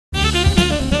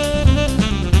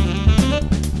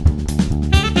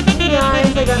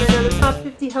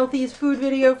tasty, healthiest food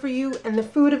video for you, and the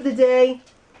food of the day,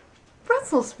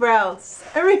 Brussels sprouts.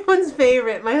 Everyone's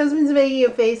favorite. My husband's making a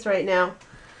face right now.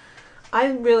 I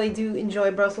really do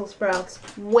enjoy Brussels sprouts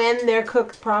when they're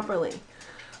cooked properly.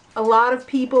 A lot of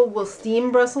people will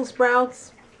steam Brussels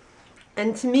sprouts,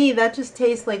 and to me that just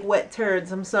tastes like wet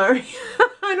turds. I'm sorry.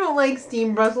 I don't like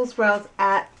steamed Brussels sprouts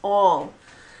at all.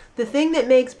 The thing that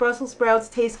makes Brussels sprouts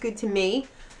taste good to me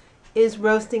is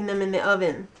roasting them in the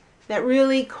oven. That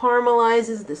really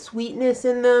caramelizes the sweetness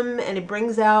in them, and it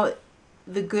brings out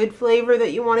the good flavor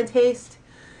that you want to taste.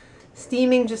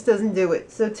 Steaming just doesn't do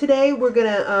it. So today we're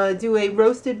gonna do a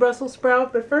roasted Brussels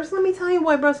sprout, but first let me tell you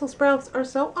why Brussels sprouts are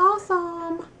so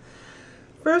awesome.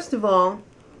 First of all,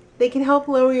 they can help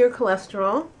lower your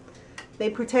cholesterol. They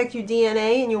protect your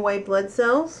DNA and your white blood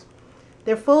cells.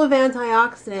 They're full of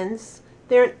antioxidants.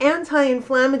 They're an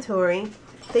anti-inflammatory.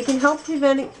 They can help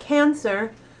prevent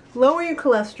cancer, lower your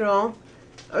cholesterol.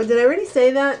 Or did I already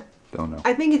say that? Don't know.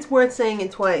 I think it's worth saying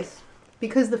it twice,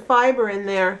 because the fiber in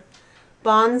there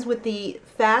bonds with the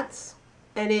fats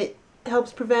and it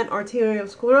helps prevent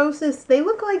arteriosclerosis. They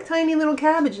look like tiny little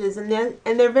cabbages, and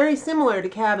they're very similar to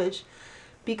cabbage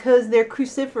because they're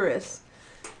cruciferous,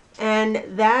 and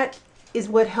that is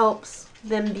what helps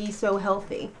them be so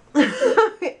healthy.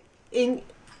 in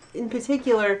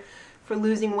particular for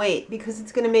losing weight, because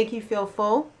it's going to make you feel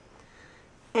full,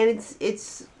 and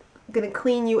it's going to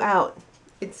clean you out.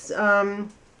 It's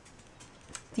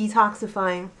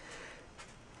detoxifying.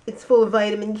 It's full of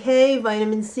vitamin K,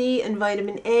 vitamin C, and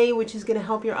vitamin A, which is going to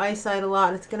help your eyesight a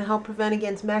lot. It's going to help prevent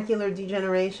against macular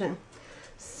degeneration.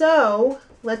 So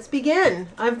let's begin.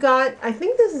 I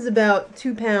think this is about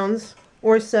 2 pounds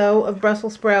or so of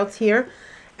Brussels sprouts here,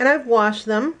 and I've washed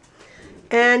them.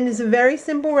 And it's a very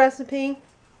simple recipe.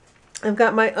 I've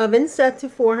got my oven set to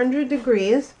 400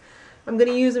 degrees. I'm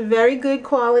going to use a very good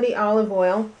quality olive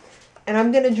oil, and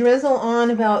I'm going to drizzle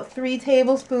on about 3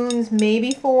 tablespoons,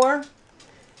 maybe 4.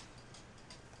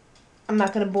 I'm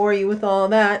not going to bore you with all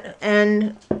of that.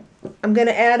 And I'm going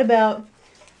to add about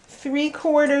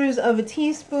 3/4 of a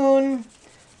teaspoon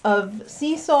of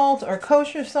sea salt or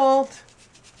kosher salt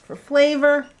for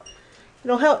flavor.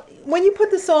 It'll help. When you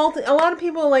put the salt, a lot of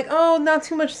people are like, oh, not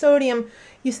too much sodium.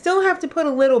 You still have to put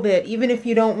a little bit, even if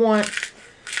you don't want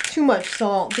too much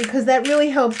salt, because that really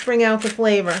helps bring out the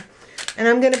flavor. And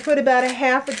I'm going to put about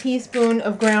 1/2 teaspoon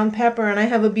of ground pepper, and I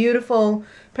have a beautiful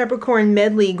peppercorn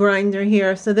medley grinder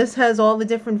here. So this has all the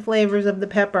different flavors of the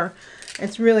pepper.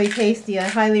 It's really tasty. I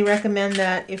highly recommend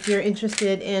that if you're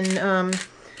interested in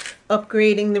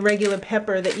upgrading the regular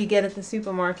pepper that you get at the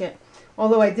supermarket.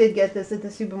 Although I did get this at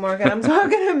the supermarket. I'm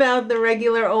talking about the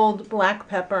regular old black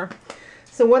pepper.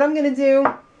 So what I'm going to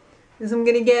do is I'm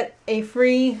going to get a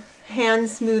free hand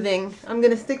smoothing. I'm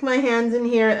going to stick my hands in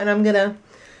here, and I'm going to,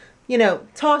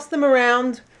 toss them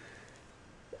around.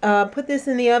 Put this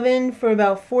in the oven for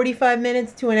about 45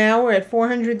 minutes to an hour at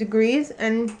 400 degrees,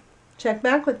 and check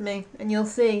back with me, and you'll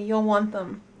see. You'll want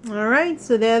them. Alright,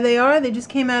 so there they are. They just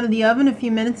came out of the oven a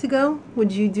few minutes ago.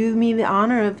 Would you do me the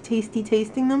honor of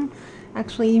tasting them?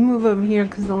 Actually, you move over here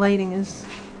because the lighting is...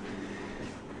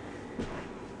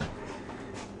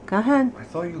 Go ahead. I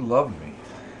thought you loved me.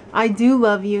 I do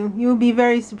love you. You will be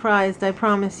very surprised, I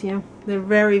promise you. They're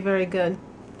very, very good.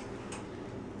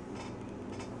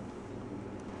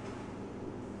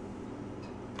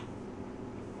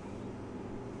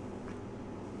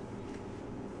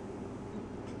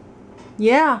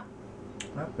 Yeah.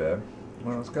 Not bad.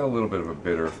 Well, it's got a little bit of a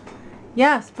bitter.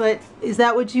 Yes, but is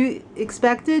that what you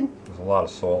expected? There's a lot of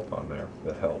salt on there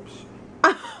that helps.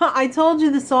 I told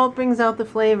you the salt brings out the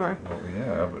flavor. Well,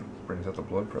 yeah, but it brings out the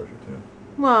blood pressure too.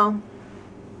 Well,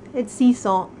 it's sea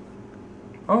salt.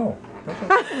 Oh, that's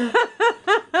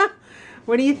okay.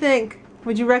 What do you think?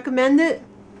 Would you recommend it?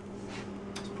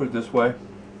 Let's put it this way.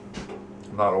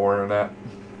 I'm not ordering that.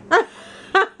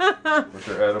 But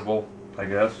they're edible, I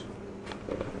guess.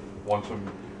 Once or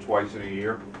twice in a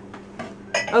year.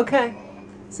 Okay,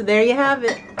 so there you have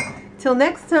it. Till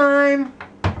next time.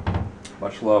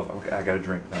 Much love. Okay, I got a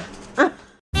drink now.